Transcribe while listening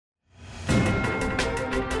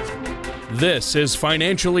This is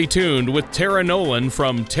Financially Tuned with Tara Nolan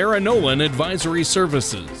from Tara Nolan Advisory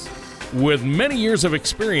Services. With many years of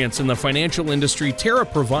experience in the financial industry, Tara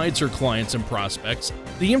provides her clients and prospects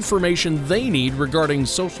the information they need regarding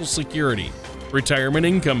Social Security, retirement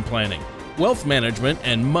income planning, wealth management,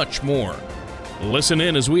 and much more. Listen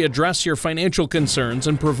in as we address your financial concerns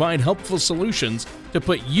and provide helpful solutions to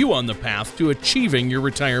put you on the path to achieving your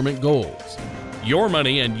retirement goals. Your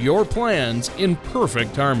money and your plans in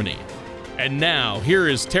perfect harmony. And now, here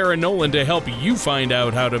is Tara Nolan to help you find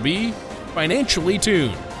out how to be financially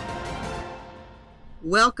tuned.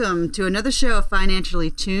 Welcome to another show of Financially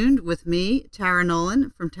Tuned with me, Tara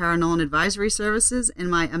Nolan from Tara Nolan Advisory Services, and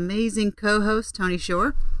my amazing co-host, Tony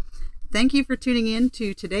Shore. Thank you for tuning in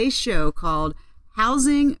to today's show called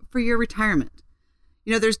Housing for Your Retirement.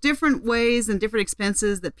 You know, there's different ways and different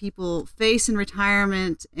expenses that people face in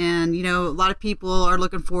retirement. And, you know, a lot of people are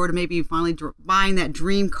looking forward to maybe finally buying that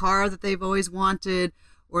dream car that they've always wanted,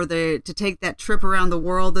 or to take that trip around the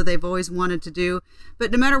world that they've always wanted to do.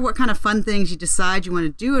 But no matter what kind of fun things you decide you want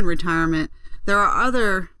to do in retirement, there are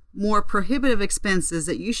other more prohibitive expenses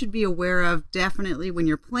that you should be aware of definitely when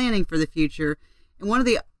you're planning for the future. And one of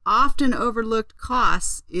the often overlooked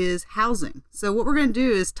costs is housing. So what we're going to do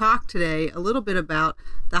is talk today a little bit about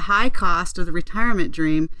the high cost of the retirement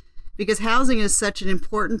dream, because housing is such an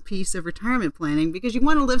important piece of retirement planning, because you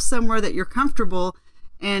want to live somewhere that you're comfortable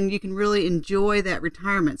and you can really enjoy that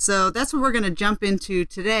retirement. So that's what we're going to jump into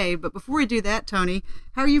today. But before we do that, Tony,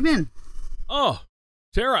 how have you been? Oh,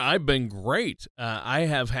 Tara, I've been great. I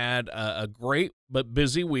have had a great but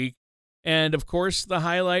busy week. And, of course, the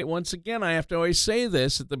highlight, once again, I have to always say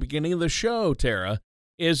this at the beginning of the show, Tara,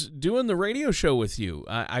 is doing the radio show with you.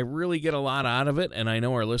 I really get a lot out of it, and I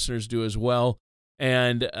know our listeners do as well.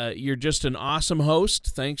 And you're just an awesome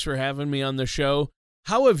host. Thanks for having me on the show.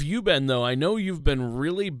 How have you been, though? I know you've been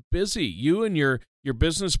really busy. You and your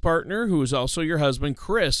business partner, who is also your husband,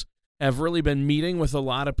 Chris, have really been meeting with a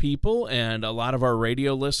lot of people and a lot of our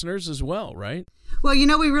radio listeners as well, right? Well, you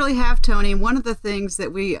know, we really have, Tony. One of the things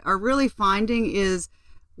that we are really finding is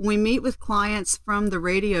when we meet with clients from the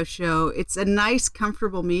radio show, it's a nice,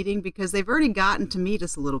 comfortable meeting because they've already gotten to meet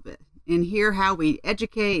us a little bit and hear how we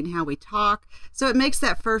educate and how we talk. So it makes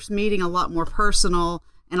that first meeting a lot more personal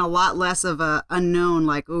and a lot less of a unknown,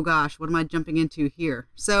 like, oh gosh, what am I jumping into here?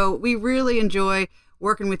 So we really enjoy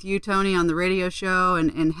working with you, Tony, on the radio show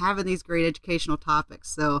and having these great educational topics.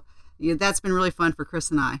 So that's been really fun for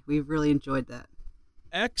Chris and I. We've really enjoyed that.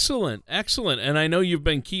 Excellent. And I know you've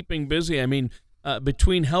been keeping busy. I mean,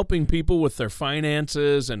 between helping people with their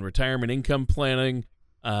finances and retirement income planning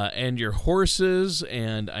and your horses,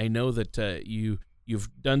 and I know that you've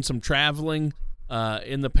done some traveling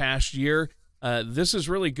in the past year. This is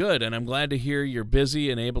really good, and I'm glad to hear you're busy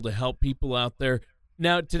and able to help people out there.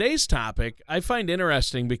 Now, today's topic I find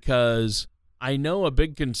interesting because I know a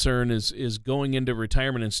big concern is going into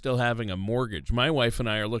retirement and still having a mortgage. My wife and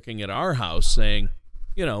I are looking at our house saying,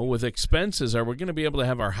 you know, with expenses, are we going to be able to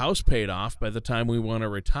have our house paid off by the time we want to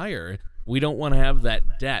retire? We don't want to have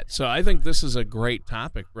that debt. So I think this is a great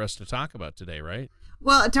topic for us to talk about today, right?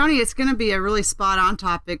 Well, Tony, it's going to be a really spot-on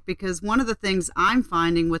topic because one of the things I'm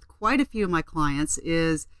finding with quite a few of my clients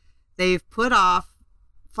is they've put off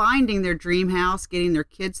finding their dream house, getting their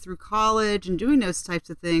kids through college, and doing those types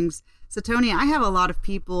of things. So, Tony, I have a lot of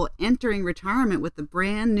people entering retirement with a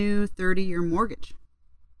brand new 30-year mortgage.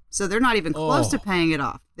 So they're not even close to paying it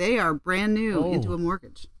off. They are brand new into a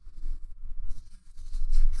mortgage.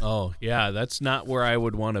 Oh, yeah, that's not where I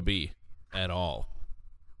would want to be at all.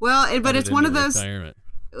 Well, but it's one of those,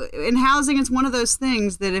 in housing, it's one of those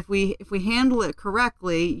things that if we handle it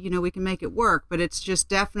correctly, you know, we can make it work. But it's just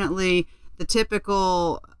definitely the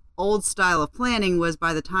typical old style of planning was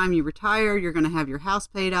by the time you retire, you're going to have your house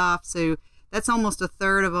paid off. So that's almost a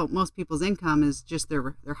third of most people's income is just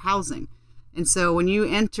their housing. And so when you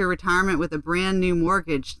enter retirement with a brand new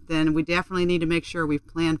mortgage, then we definitely need to make sure we've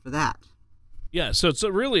planned for that. Yeah, so it's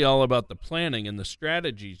really all about the planning and the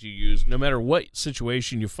strategies you use, no matter what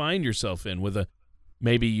situation you find yourself in.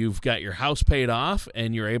 Maybe you've got your house paid off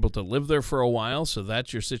and you're able to live there for a while, so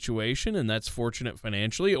that's your situation, and that's fortunate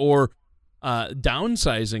financially. Or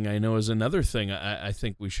downsizing, I know, is another thing I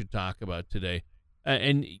think we should talk about today.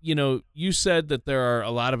 And, you know, you said that there are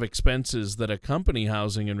a lot of expenses that accompany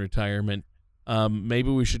housing and retirement. Maybe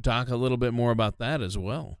we should talk a little bit more about that as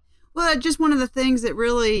well. Well, just one of the things that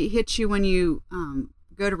really hits you when you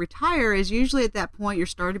go to retire is usually at that point you're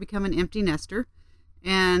starting to become an empty nester.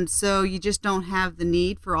 And so you just don't have the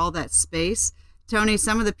need for all that space. Tony,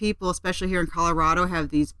 some of the people, especially here in Colorado, have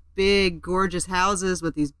these big, gorgeous houses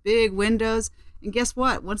with these big windows. And guess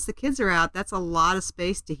what? Once the kids are out, that's a lot of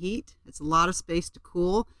space to heat. It's a lot of space to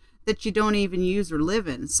cool that you don't even use or live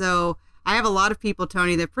in. So I have a lot of people,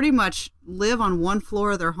 Tony, that pretty much live on one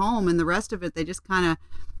floor of their home, and the rest of it, they just kind of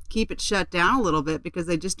keep it shut down a little bit because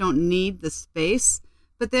they just don't need the space.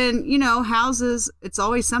 But then, houses, it's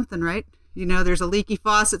always something, right? There's a leaky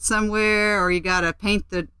faucet somewhere, or you got to paint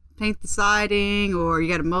the siding, or you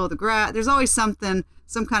got to mow the grass. There's always something,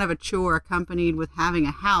 some kind of a chore accompanied with having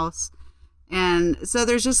a house. And so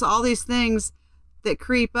there's just all these things that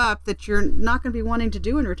creep up that you're not going to be wanting to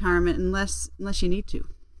do in retirement unless you need to.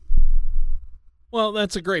 Well,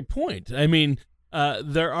 that's a great point. I mean,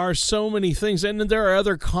 there are so many things, and there are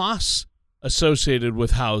other costs associated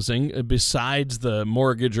with housing besides the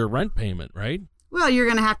mortgage or rent payment, right? Well, you're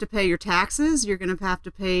going to have to pay your taxes. You're going to have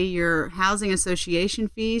to pay your housing association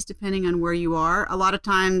fees, depending on where you are. A lot of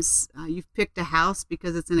times you've picked a house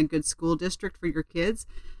because it's in a good school district for your kids.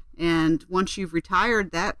 And once you've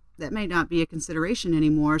retired, that may not be a consideration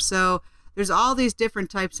anymore. So there's all these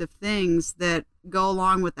different types of things that go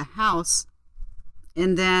along with the house.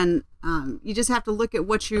 And then you just have to look at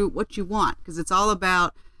what you want, because it's all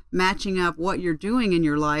about matching up what you're doing in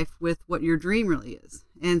your life with what your dream really is.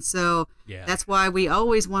 And so That's why we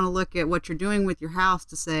always want to look at what you're doing with your house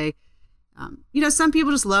to say, some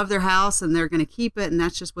people just love their house and they're going to keep it and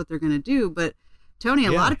that's just what they're going to do. But Tony,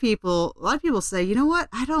 a lot of people say, you know what?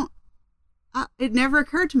 It never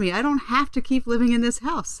occurred to me. I don't have to keep living in this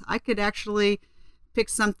house. I could actually pick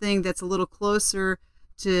something that's a little closer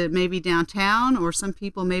to maybe downtown, or some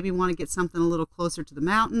people maybe want to get something a little closer to the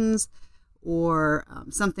mountains, or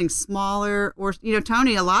something smaller. Or,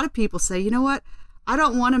 Tony, a lot of people say, you know what? I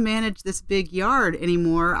don't want to manage this big yard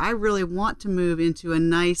anymore. I really want to move into a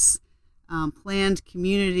nice planned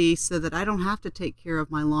community so that I don't have to take care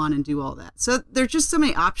of my lawn and do all that. So there's just so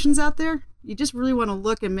many options out there. You just really want to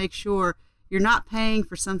look and make sure you're not paying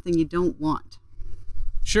for something you don't want.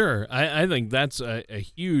 Sure. I think that's a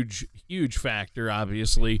huge, huge factor,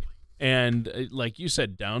 obviously. And like you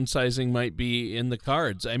said, downsizing might be in the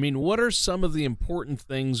cards. I mean, what are some of the important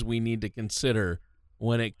things we need to consider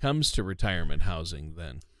when it comes to retirement housing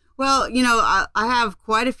then? Well, I have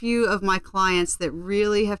quite a few of my clients that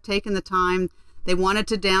really have taken the time. They wanted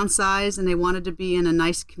to downsize and they wanted to be in a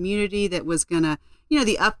nice community that was going to,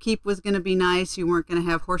 the upkeep was going to be nice. You weren't going to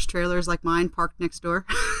have horse trailers like mine parked next door.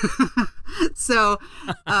 So,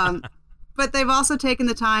 but they've also taken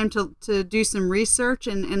the time to do some research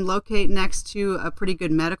and locate next to a pretty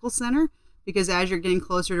good medical center, because as you're getting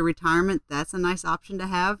closer to retirement, that's a nice option to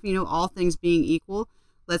have. All things being equal,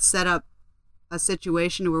 let's set up a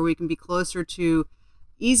situation where we can be closer to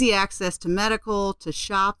easy access to medical, to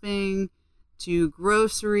shopping, to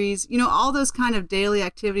groceries, all those kind of daily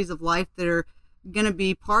activities of life that are going to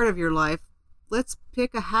be part of your life. Let's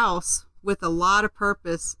pick a house with a lot of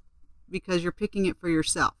purpose, because you're picking it for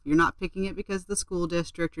yourself. You're not picking it because of the school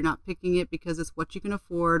district. You're not picking it because it's what you can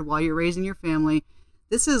afford while you're raising your family.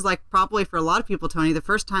 This is like probably for a lot of people, Tony, the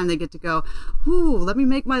first time they get to go, ooh, let me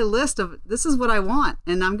make my list of this is what I want,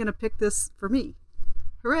 and I'm going to pick this for me.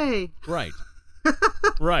 Hooray. Right.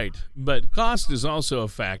 Right. But cost is also a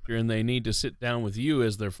factor, and they need to sit down with you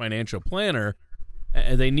as their financial planner.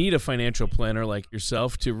 And they need a financial planner like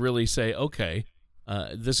yourself to really say, okay,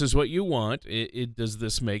 this is what you want. Does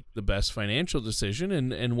this make the best financial decision?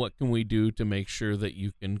 And what can we do to make sure that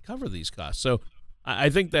you can cover these costs? So I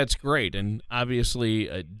think that's great. And obviously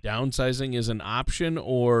downsizing is an option,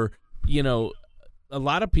 or, a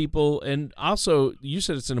lot of people, and also you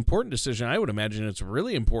said it's an important decision. I would imagine it's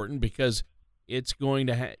really important because it's going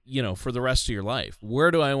to, for the rest of your life.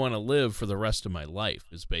 Where do I want to live for the rest of my life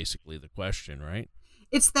is basically the question, right?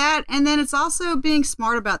 It's that, and then it's also being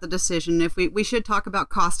smart about the decision. If we should talk about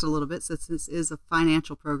cost a little bit, since this is a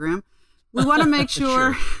financial program. We want to make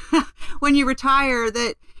sure when you retire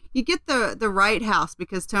that you get the right house,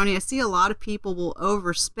 because, Tony, I see a lot of people will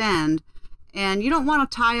overspend, and you don't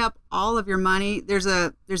want to tie up all of your money. There's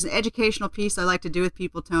an educational piece I like to do with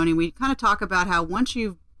people, Tony. We kind of talk about how once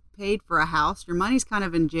you've paid for a house, your money's kind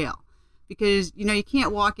of in jail, because, you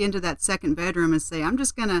can't walk into that second bedroom and say, I'm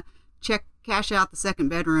just going to cash out the second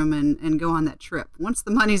bedroom and go on that trip. Once the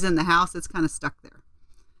money's in the house, it's kind of stuck there.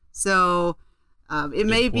 So it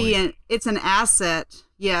may be it's an asset,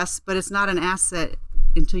 yes, but it's not an asset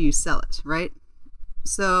until you sell it, right?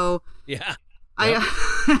 So yeah, I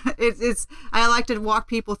like to walk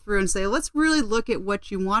people through and say, let's really look at what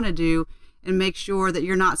you want to do and make sure that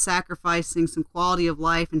you're not sacrificing some quality of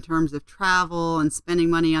life in terms of travel and spending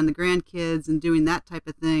money on the grandkids and doing that type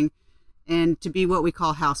of thing, and to be what we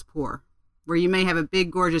call house poor, where you may have a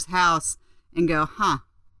big, gorgeous house and go,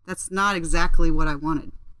 that's not exactly what I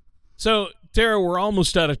wanted. So Tara, we're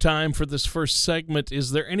almost out of time for this first segment.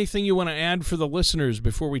 Is there anything you want to add for the listeners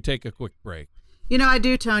before we take a quick break? I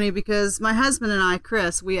do, Tony, because my husband and I,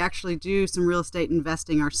 Chris, we actually do some real estate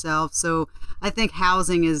investing ourselves. So I think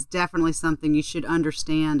housing is definitely something you should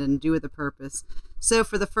understand and do with a purpose. So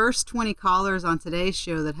for the first 20 callers on today's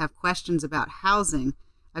show that have questions about housing,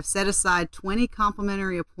 I've set aside 20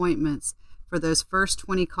 complimentary appointments for those first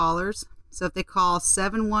 20 callers. So if they call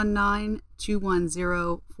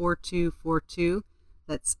 719-210-4242,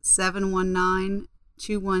 that's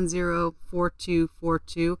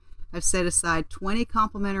 719-210-4242. I've set aside 20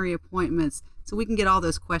 complimentary appointments so we can get all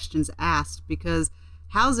those questions asked, because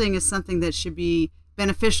housing is something that should be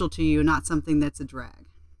beneficial to you, not something that's a drag.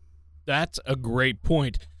 That's a great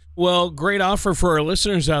point. Well, great offer for our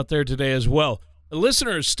listeners out there today as well.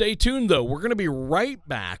 Listeners, stay tuned, though. We're going to be right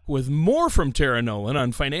back with more from Tara Nolan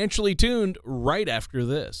on Financially Tuned right after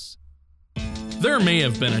this. There may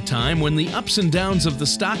have been a time when the ups and downs of the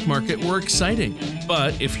stock market were exciting.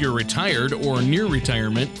 But if you're retired or near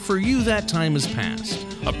retirement, for you that time has passed.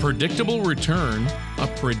 A predictable return, a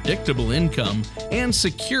predictable income, and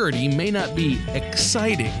security may not be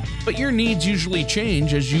exciting, but your needs usually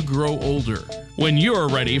change as you grow older. When you're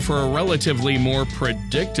ready for a relatively more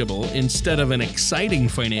predictable instead of an exciting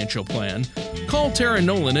financial plan, call Tara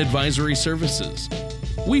Nolan Advisory Services.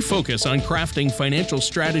 We focus on crafting financial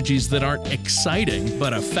strategies that aren't exciting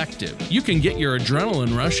but effective. You can get your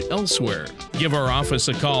adrenaline rush elsewhere. Give our office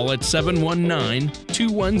a call at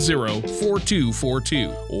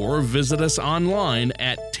 719-210-4242 or visit us online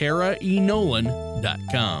at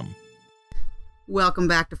taraenolan.com. Welcome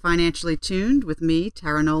back to Financially Tuned with me,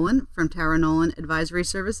 Tara Nolan, from Tara Nolan Advisory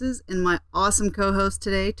Services, and my awesome co-host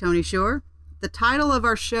today, Tony Shore. The title of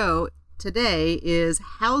our show today is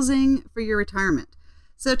Housing for Your Retirement.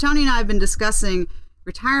 So Tony and I have been discussing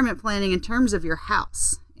retirement planning in terms of your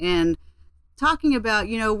house and talking about,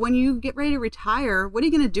 when you get ready to retire, what are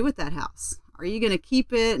you going to do with that house? Are you going to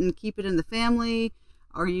keep it and keep it in the family?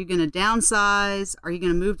 Are you going to downsize? Are you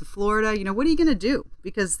going to move to Florida? What are you going to do?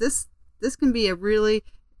 Because this can be a really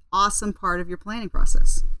awesome part of your planning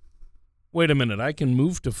process. Wait a minute, I can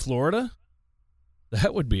move to Florida?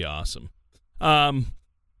 That would be awesome. That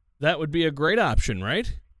would be a great option,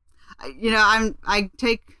 right? I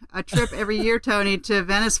take a trip every year, Tony, to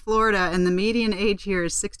Venice, Florida, and the median age here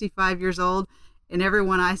is 65 years old, and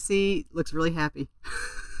everyone I see looks really happy.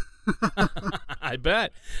 I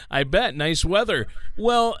bet. Nice weather.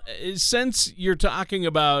 Well, since you're talking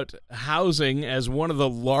about housing as one of the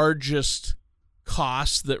largest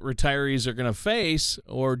costs that retirees are going to face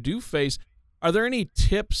or do face, are there any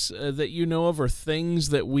tips that you know of or things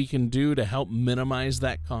that we can do to help minimize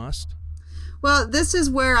that cost? Well, this is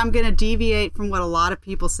where I'm going to deviate from what a lot of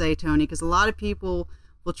people say, Tony, because a lot of people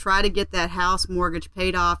will try to get that house mortgage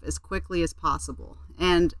paid off as quickly as possible.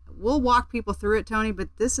 And we'll walk people through it, Tony, but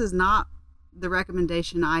this is not the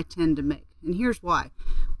recommendation I tend to make. And here's why.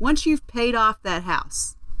 Once you've paid off that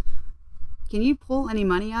house, can you pull any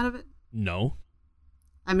money out of it? No.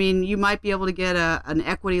 I mean, you might be able to get an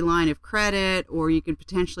equity line of credit, or you could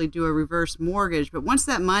potentially do a reverse mortgage. But once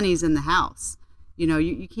that money's in the house,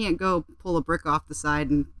 you can't go pull a brick off the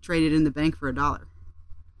side and trade it in the bank for $1.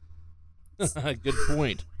 Good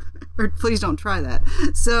point. Or please don't try that.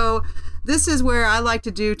 So this is where I like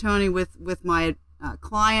to do, Tony, with my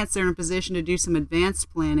clients that are in a position to do some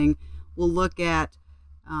advanced planning. We'll look at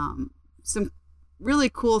some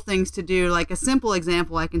really cool things to do. Like a simple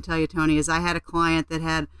example I can tell you, Tony, is I had a client that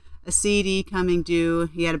had a CD coming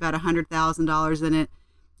due. He had about $100,000 in it.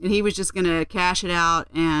 And he was just going to cash it out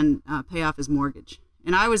and pay off his mortgage.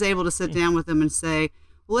 And I was able to sit down with him and say,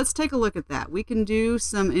 well, let's take a look at that. We can do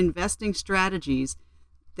some investing strategies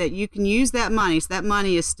that you can use that money. So that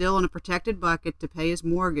money is still in a protected bucket to pay his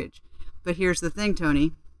mortgage. But here's the thing,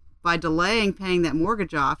 Tony. By delaying paying that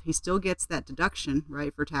mortgage off, he still gets that deduction,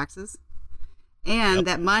 right, for taxes. And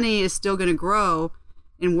that money is still going to grow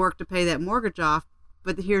and work to pay that mortgage off.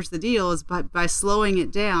 But here's the deal, is by slowing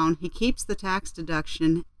it down, he keeps the tax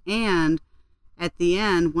deduction, and at the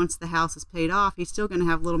end, once the house is paid off, he's still going to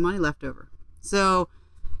have a little money left over. So,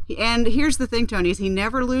 and here's the thing, Tony, is he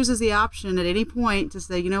never loses the option at any point to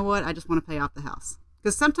say, you know what, I just want to pay off the house.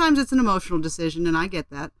 Because sometimes it's an emotional decision, and I get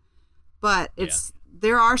that. But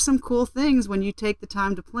there are some cool things when you take the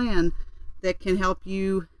time to plan that can help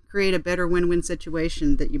you create a better win-win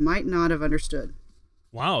situation that you might not have understood.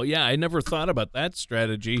 Wow, yeah, I never thought about that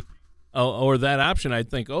strategy or that option.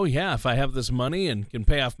 I'd think, oh, yeah, if I have this money and can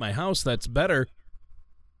pay off my house, that's better.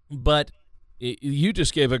 But you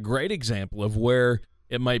just gave a great example of where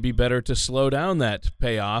it might be better to slow down that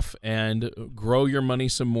payoff and grow your money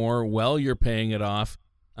some more while you're paying it off.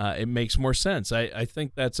 it makes more sense. I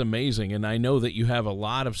think that's amazing, and I know that you have a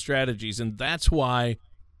lot of strategies, and that's why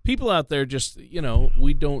people out there just,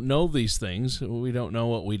 we don't know these things. We don't know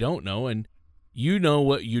what we don't know, and you know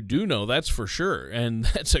what you do know, that's for sure, and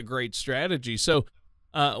that's a great strategy. So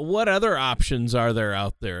what other options are there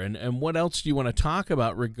out there, and what else do you want to talk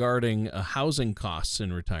about regarding housing costs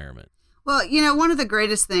in retirement? Well, one of the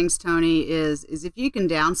greatest things, Tony, is if you can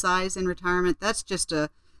downsize in retirement,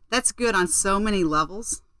 that's good on so many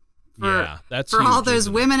levels. That's for huge, all those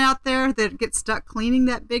women out there that get stuck cleaning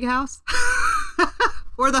that big house,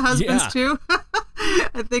 or the husbands too.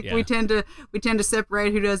 I think we tend to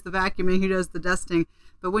separate who does the vacuuming, who does the dusting.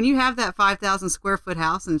 But when you have that 5,000 square foot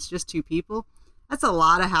house and it's just two people, that's a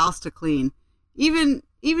lot of house to clean. Even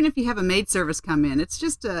if you have a maid service come in, it's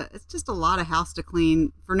just a lot of house to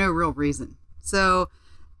clean for no real reason. So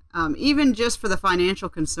even just for the financial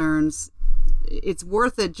concerns, it's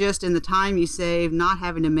worth it just in the time you save, not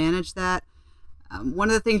having to manage that. One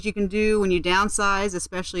of the things you can do when you downsize,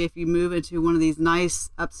 especially if you move into one of these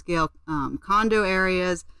nice upscale condo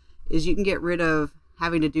areas, is you can get rid of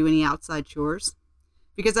having to do any outside chores.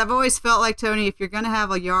 Because I've always felt like, Tony, if you're going to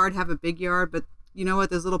have a yard, have a big yard, but you know what,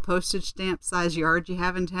 those little postage stamp size yards you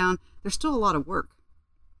have in town, there's still a lot of work.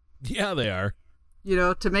 Yeah, they are.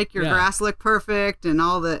 To make your grass look perfect and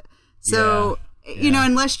all that. So,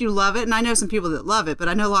 unless you love it, and I know some people that love it, but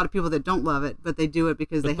I know a lot of people that don't love it, but they do it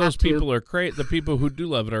because they have to. Those people are crazy. The people who do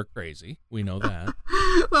love it are crazy. We know that.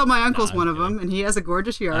 Well, my uncle's one of them, and he has a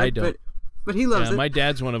gorgeous yard. I don't. But he loves it. My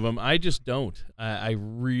dad's one of them. I just don't. I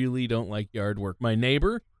really don't like yard work. My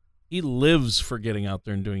neighbor, he lives for getting out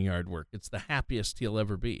there and doing yard work. It's the happiest he'll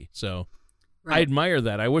ever be. So I admire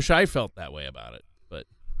that. I wish I felt that way about it.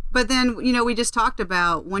 But then, we just talked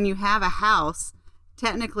about when you have a house,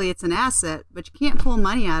 technically it's an asset, but you can't pull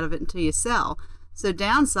money out of it until you sell. So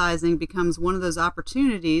downsizing becomes one of those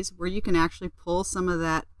opportunities where you can actually pull some of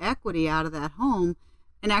that equity out of that home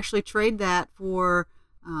and actually trade that for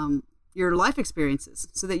your life experiences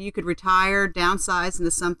so that you could retire, downsize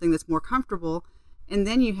into something that's more comfortable, and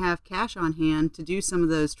then you have cash on hand to do some of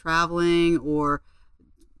those traveling or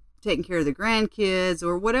taking care of the grandkids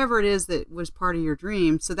or whatever it is that was part of your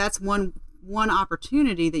dream. So that's one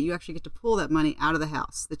opportunity that you actually get to pull that money out of the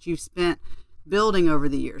house that you've spent building over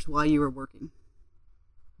the years while you were working.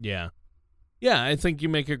 Yeah, I think you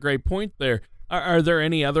make a great point there. Are there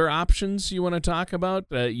any other options you want to talk about?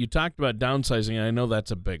 You talked about downsizing, and I know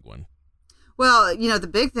that's a big one. Well, the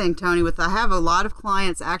big thing, Tony, I have a lot of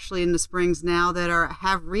clients actually in the Springs now that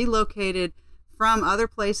have relocated from other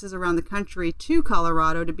places around the country to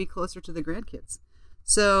Colorado to be closer to the grandkids.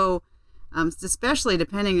 So, especially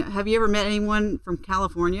have you ever met anyone from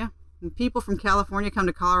California? When people from California come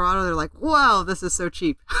to Colorado, they're like, "Wow, this is so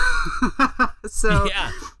cheap." So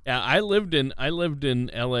yeah. I lived in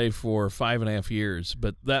LA for 5.5 years,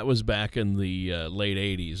 but that was back in the late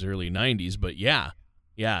 '80s, early '90s. But yeah,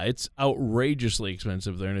 it's outrageously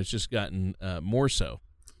expensive there, and it's just gotten more so.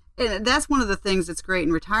 And that's one of the things that's great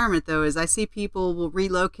in retirement, though, is I see people will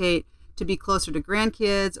relocate to be closer to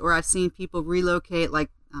grandkids, or I've seen people relocate,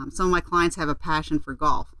 like some of my clients have a passion for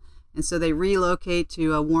golf. And so they relocate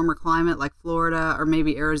to a warmer climate like Florida or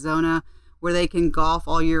maybe Arizona, where they can golf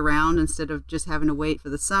all year round instead of just having to wait for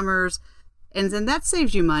the summers. And then that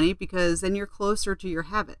saves you money because then you're closer to your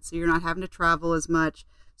habits. So you're not having to travel as much.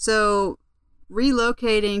 So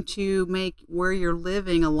relocating to make where you're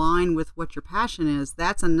living align with what your passion is,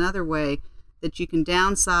 that's another way that you can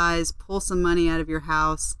downsize, pull some money out of your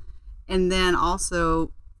house, and then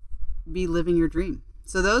also be living your dream.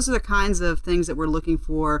 So those are the kinds of things that we're looking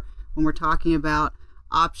for when we're talking about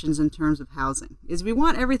options in terms of housing, is we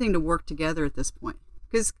want everything to work together at this point.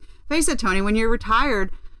 Because face it, Tony, when you're retired,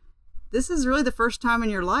 this is really the first time in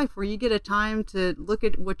your life where you get a time to look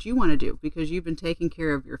at what you want to do because you've been taking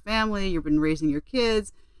care of your family, you've been raising your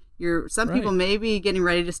kids, some people may be getting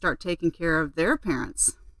ready to start taking care of their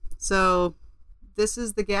parents. So this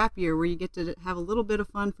is the gap year where you get to have a little bit of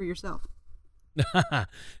fun for yourself.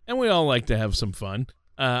 And we all like to have some fun.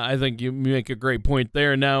 I think you make a great point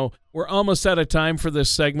there. Now, we're almost out of time for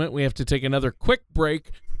this segment. We have to take another quick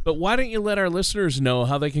break. But why don't you let our listeners know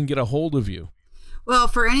how they can get a hold of you? Well,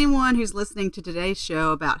 for anyone who's listening to today's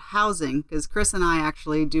show about housing, because Chris and I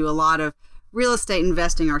actually do a lot of real estate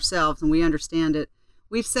investing ourselves, and we understand it,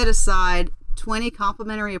 we've set aside 20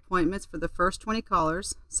 complimentary appointments for the first 20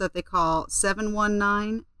 callers. So if they call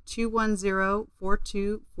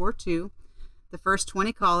 719-210-4242, the first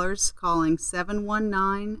 20 callers calling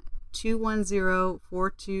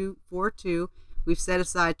 719-210-4242, we've set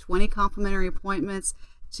aside 20 complimentary appointments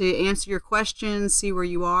to answer your questions, see where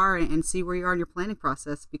you are, and see where you are in your planning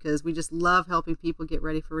process, because we just love helping people get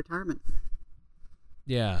ready for retirement.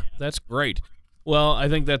 Yeah, that's great. Well, I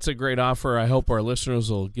think that's a great offer. I hope our listeners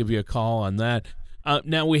will give you a call on that.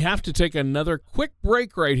 Now, we have to take another quick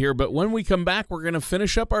break right here, but when we come back, we're going to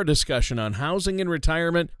finish up our discussion on housing and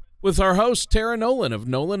retirement with our host, Tara Nolan of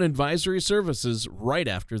Nolan Advisory Services, right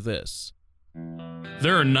after this.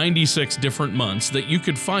 There are 96 different months that you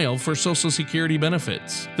could file for Social Security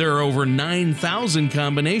benefits. There are over 9,000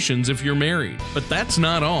 combinations if you're married. But that's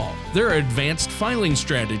not all. There are advanced filing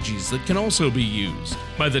strategies that can also be used.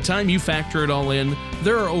 By the time you factor it all in,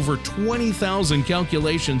 there are over 20,000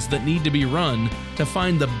 calculations that need to be run to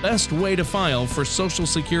find the best way to file for Social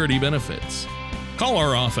Security benefits. Call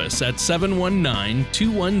our office at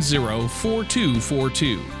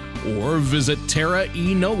 719-210-4242 or visit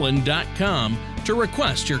taraenolan.com to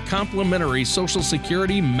request your complimentary Social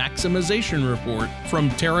Security Maximization Report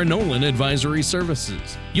from Tara Nolan Advisory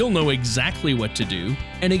Services. You'll know exactly what to do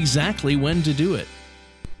and exactly when to do it.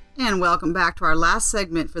 And welcome back to our last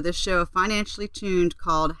segment for this show, Financially Tuned,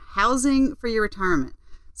 called Housing for Your Retirement.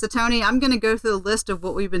 So, Tony, I'm going to go through the list of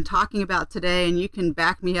what we've been talking about today, and you can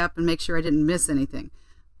back me up and make sure I didn't miss anything.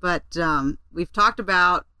 But we've talked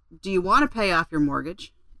about, do you want to pay off your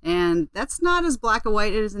mortgage? And that's not as black and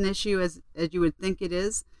white as an issue as you would think it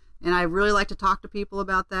is. And I really like to talk to people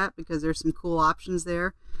about that because there's some cool options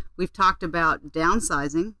there. We've talked about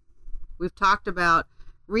downsizing. We've talked about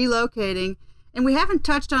relocating. And we haven't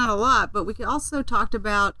touched on it a lot, but we also talked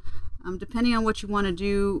about, depending on what you want to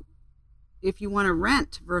do, if you want to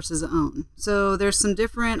rent versus own. So there's some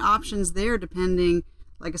different options there depending,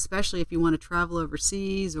 like especially if you want to travel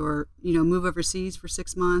overseas or, move overseas for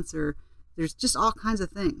 6 months, or there's just all kinds of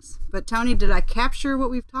things. But Tony, did I capture what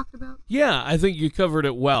we've talked about? Yeah, I think you covered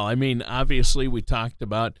it well. I mean, obviously we talked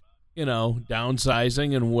about,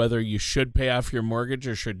 downsizing and whether you should pay off your mortgage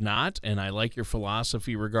or should not. And I like your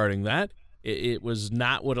philosophy regarding that. It was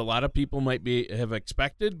not what a lot of people might have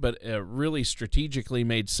expected, but it really strategically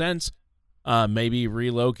made sense. Maybe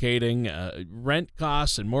relocating, rent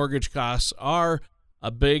costs and mortgage costs are a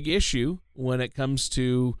big issue when it comes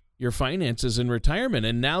to your finances in retirement.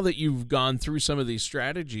 And now that you've gone through some of these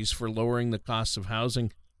strategies for lowering the cost of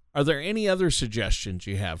housing, are there any other suggestions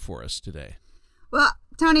you have for us today? Well,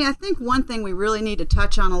 Tony, I think one thing we really need to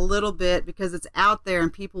touch on a little bit, because it's out there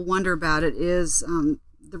and people wonder about it, is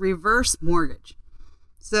the reverse mortgage.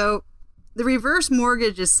 So the reverse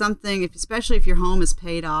mortgage is something, especially if your home is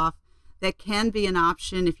paid off, that can be an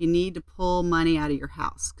option if you need to pull money out of your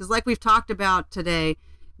house. Because like we've talked about today,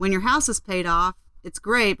 when your house is paid off, it's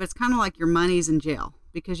great, but it's kind of like your money's in jail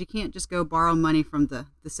because you can't just go borrow money from the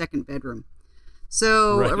second bedroom.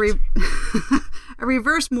 So right. A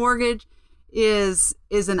reverse mortgage is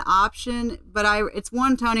an option, but it's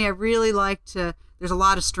one, Tony, I really like to, there's a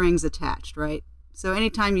lot of strings attached, right? So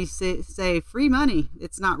anytime you say free money,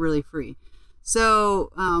 it's not really free.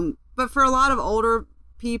 So, but for a lot of older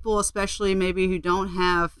people, especially maybe who don't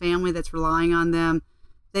have family that's relying on them,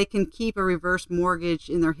 they can keep a reverse mortgage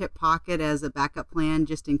in their hip pocket as a backup plan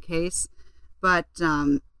just in case. But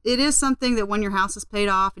it is something that when your house is paid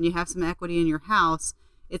off and you have some equity in your house,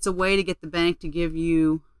 it's a way to get the bank to give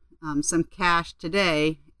you some cash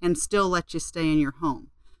today and still let you stay in your home.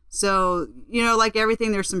 So, like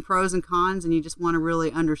everything, there's some pros and cons, and you just want to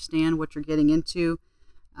really understand what you're getting into.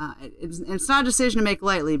 It's not a decision to make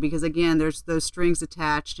lightly because, again, there's those strings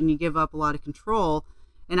attached and you give up a lot of control.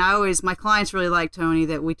 And my clients really like, Tony,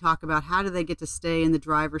 that we talk about how do they get to stay in the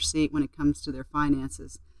driver's seat when it comes to their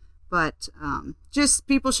finances. But just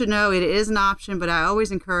people should know it is an option, but I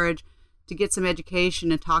always encourage to get some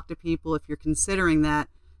education and talk to people if you're considering that,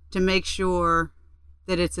 to make sure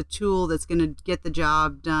that it's a tool that's going to get the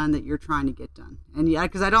job done that you're trying to get done. And yeah,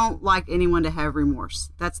 because I don't like anyone to have remorse.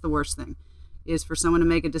 That's the worst thing, is for someone to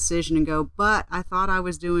make a decision and go, but I thought I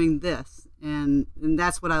was doing this. And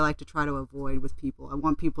that's what I like to try to avoid with people. I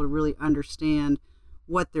want people to really understand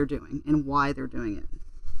what they're doing and why they're doing it.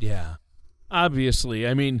 Yeah, obviously.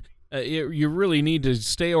 I mean, you really need to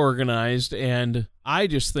stay organized. And I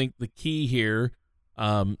just think the key here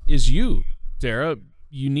is you, Tara.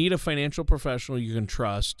 You need a financial professional you can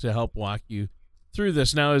trust to help walk you through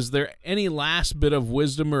this. Now, is there any last bit of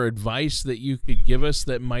wisdom or advice that you could give us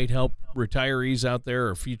that might help retirees out there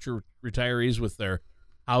or future retirees with their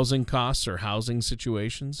housing costs or housing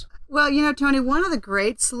situations? Well, Tony, one of the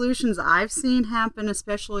great solutions I've seen happen,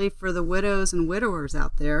 especially for the widows and widowers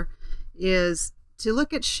out there, is to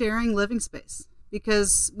look at sharing living space.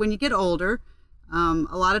 Because when you get older,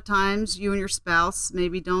 a lot of times you and your spouse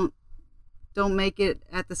maybe don't make it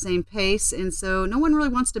at the same pace, and so no one really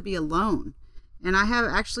wants to be alone. And I have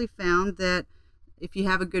actually found that if you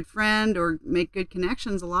have a good friend or make good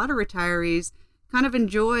connections, a lot of retirees kind of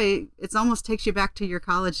enjoy, it almost takes you back to your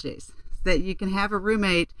college days, that you can have a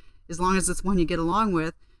roommate as long as it's one you get along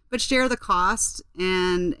with, but share the cost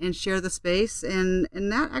and share the space. And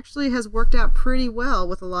that actually has worked out pretty well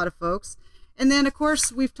with a lot of folks. And then, of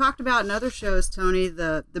course, we've talked about in other shows, Tony,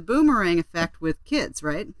 the boomerang effect with kids,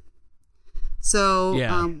 right? So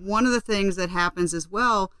one of the things that happens as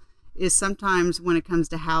well is sometimes when it comes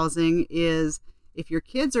to housing is if your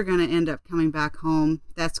kids are going to end up coming back home,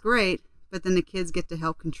 that's great. But then the kids get to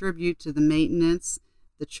help contribute to the maintenance,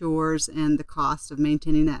 the chores, and the cost of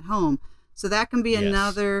maintaining that home. So that can be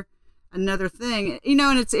another thing. You know,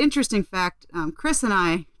 and it's an interesting fact. Chris and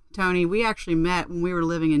I, Tony, we actually met when we were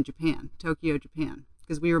living in Japan, Tokyo, Japan,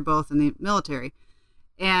 because we were both in the military.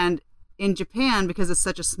 And in Japan, because it's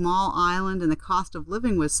such a small island and the cost of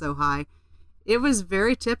living was so high, it was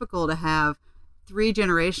very typical to have 3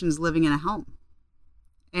 generations living in a home.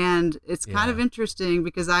 And it's kind of interesting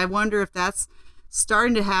because I wonder if that's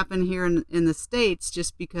starting to happen here in the States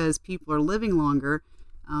just because people are living longer.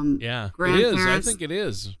 It is. I think it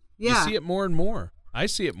is. Yeah. You see it more and more. I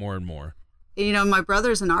see it more and more. You know, my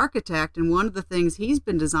brother's an architect, and one of the things he's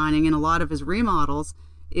been designing in a lot of his remodels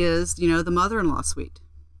is, you know, the mother-in-law suite.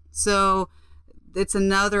 So it's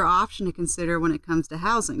another option to consider when it comes to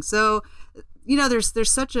housing. So, you know, there's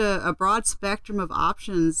such a broad spectrum of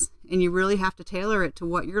options, and you really have to tailor it to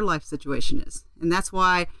what your life situation is. And that's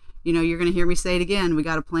why, you know, you're going to hear me say it again. We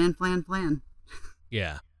got to plan.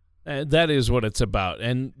 Yeah, that is what it's about.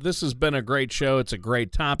 And this has been a great show. It's a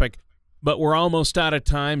great topic, but we're almost out of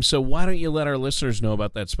time. So why don't you let our listeners know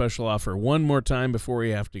about that special offer one more time before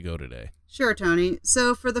we have to go today? Sure, Tony.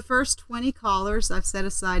 So for the first 20 callers, I've set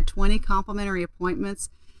aside 20 complimentary appointments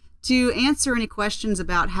to answer any questions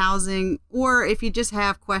about housing, or if you just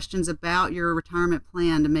have questions about your retirement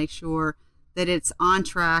plan to make sure that it's on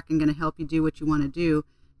track and going to help you do what you want to do.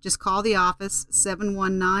 Just call the office,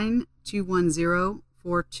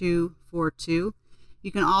 719-210-4242.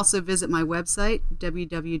 You can also visit my website,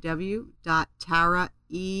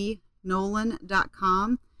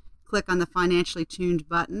 www.taraenolan.com. Click on the Financially Tuned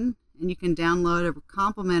button, and you can download a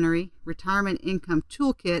complimentary retirement income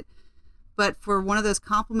toolkit. But for one of those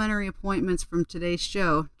complimentary appointments from today's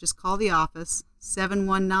show, just call the office,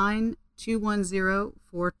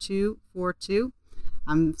 719-210-4242.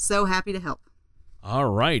 I'm so happy to help.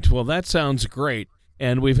 All right. Well, that sounds great.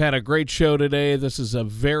 And we've had a great show today. This is a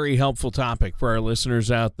very helpful topic for our listeners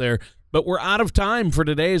out there. But we're out of time for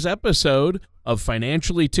today's episode of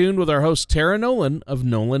Financially Tuned with our host, Tara Nolan of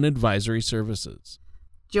Nolan Advisory Services.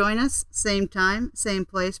 Join us, same time, same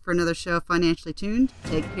place for another show of Financially Tuned.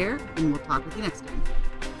 Take care, and we'll talk with you next time.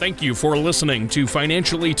 Thank you for listening to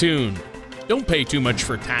Financially Tuned. Don't pay too much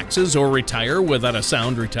for taxes or retire without a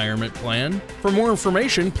sound retirement plan. For more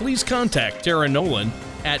information, please contact Tara Nolan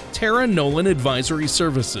at Tara Nolan Advisory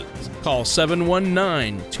Services. Call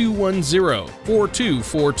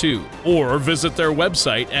 719-210-4242 or visit their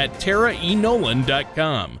website at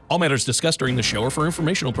taraenolan.com. All matters discussed during the show are for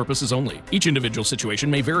informational purposes only. Each individual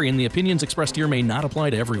situation may vary, and the opinions expressed here may not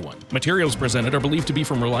apply to everyone. Materials presented are believed to be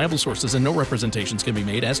from reliable sources, and no representations can be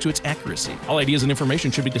made as to its accuracy. All ideas and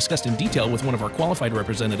information should be discussed in detail with one of our qualified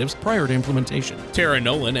representatives prior to implementation. Tara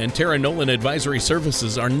Nolan and Tara Nolan Advisory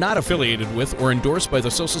Services are not affiliated with or endorsed by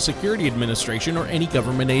the Social Security Administration or any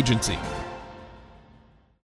government agency.